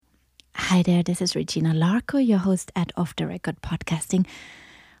Hi there, this is Regina Larco, your host at Off the Record Podcasting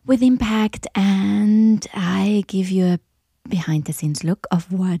with Impact, and I give you a behind the scenes look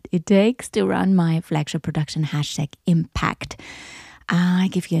of what it takes to run my flagship production #Impact. I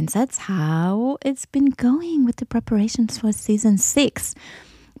give you insights how it's been going with the preparations for season 6.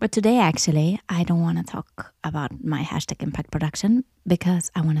 But today, actually, I don't want to talk about my #Impact production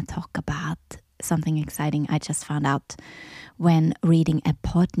because I want to talk about something exciting I just found out when reading a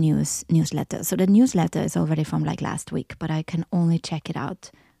Pod News newsletter. So the newsletter is already from like last week, but I can only check it out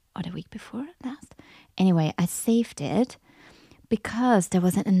or the week before last. Anyway, I saved it because there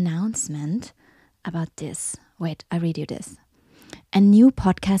was an announcement about this. Wait, I read you this. A new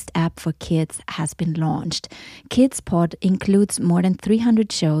podcast app for kids has been launched. Kidspod includes more than 300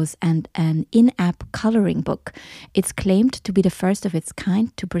 shows and an in-app coloring book. It's claimed to be the first of its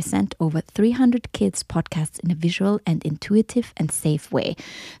kind to present over 300 kids podcasts in a visual and intuitive and safe way.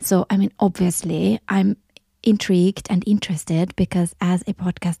 So, obviously, I'm intrigued and interested because as a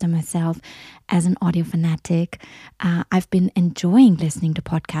podcaster myself, as an audio fanatic, I've been enjoying listening to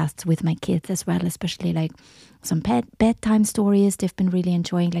podcasts with my kids as well, especially like some bedtime stories. They've been really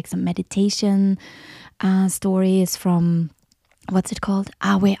enjoying like some meditation stories from, what's it called?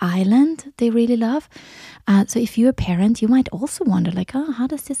 Awe Island, they really love. So if you're a parent, you might also wonder like, how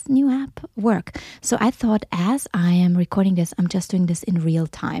does this new app work? So I thought as I am recording this, I'm just doing this in real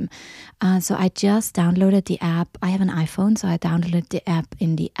time. So I just downloaded the app. I have an iPhone, so I downloaded the app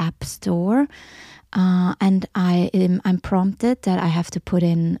in the App Store. And I'm prompted that I have to put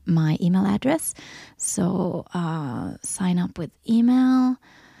in my email address. So sign up with email.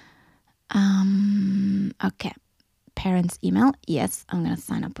 Okay. Parents' email. Yes, I'm going to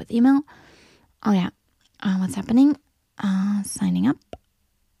sign up with email. Oh, yeah. What's happening? Signing up.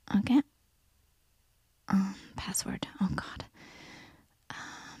 Okay. Password. Oh, God.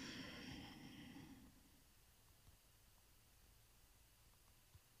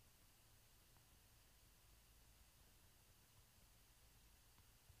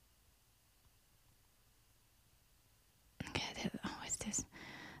 Okay. What's this?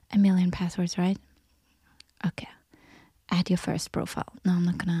 1,000,000 passwords, right? Okay. Add your first profile. No, I'm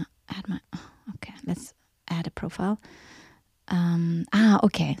not gonna add my... Okay, let's add a profile.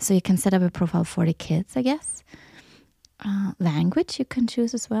 Okay. So you can set up a profile for the kids, I guess. Language you can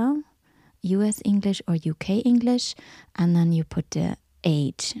choose as well. US English or UK English. And then you put the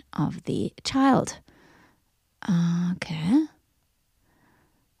age of the child. Okay.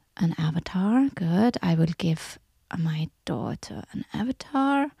 An avatar. Good. I will give my daughter an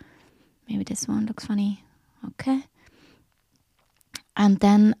avatar. Maybe this one looks funny. Okay. And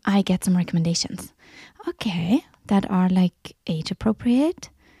then I get some recommendations. Okay. That are like age appropriate.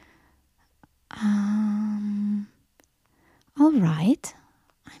 All right.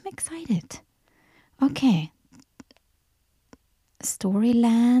 I'm excited. Okay.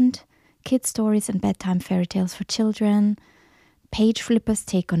 Storyland. Kid stories and bedtime fairy tales for children. Page flippers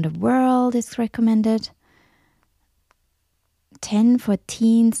take on the world is recommended. 10 for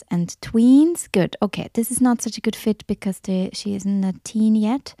teens and tweens. Good. Okay, this is not such a good fit because she isn't a teen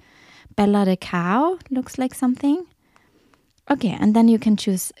yet. Bella the cow looks like something. Okay, and then you can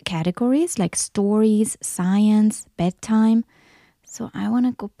choose categories like stories, science, bedtime. So I want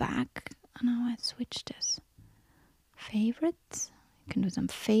to go back. Oh no, I switched this. Favorites. You can do some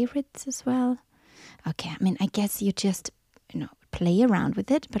favorites as well. Okay, I guess you just, play around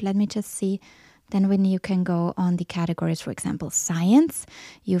with it. But let me just see. Then when you can go on the categories, for example, science,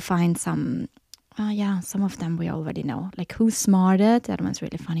 you find some, some of them we already know. Like Who's Smarter? That one's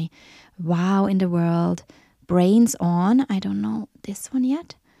really funny. Wow in the World. Brains On. I don't know this one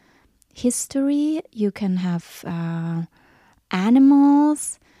yet. History. You can have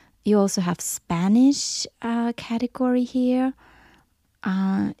animals. You also have Spanish category here.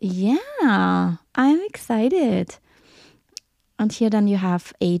 Yeah, I'm excited. And here then you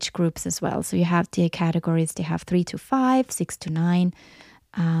have age groups as well. So you have the categories. They have 3 to 5, 6 to 9,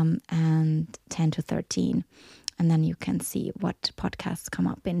 and 10 to 13. And then you can see what podcasts come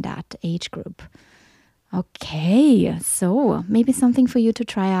up in that age group. Okay, so maybe something for you to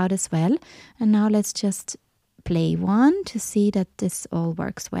try out as well. And now let's just play one to see that this all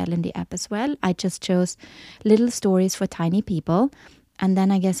works well in the app as well. I just chose little stories for tiny people. And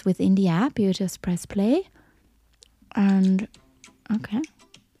then I guess within the app, you just press play. And okay.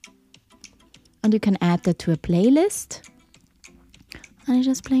 And you can add that to a playlist. And it's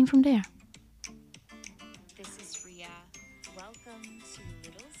just playing from there. This is Ria. Welcome to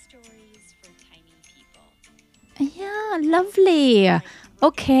Little Stories for Tiny People. Yeah, lovely.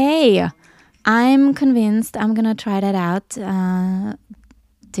 Okay. I'm convinced I'm going to try that out.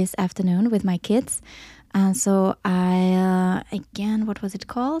 this afternoon with my kids. So I, again, what was it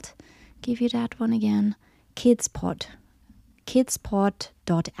called? Give you that one again. Kidspod.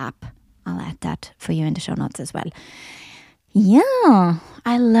 Kidspod.app. I'll add that for you in the show notes as well. Yeah,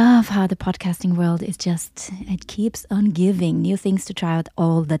 I love how the podcasting world is it keeps on giving new things to try out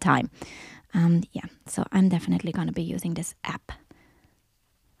all the time. Yeah, so I'm definitely going to be using this app.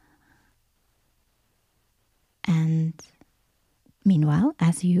 And meanwhile,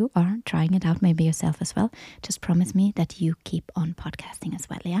 as you are trying it out, maybe yourself as well, just promise me that you keep on podcasting as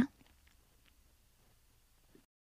well, yeah?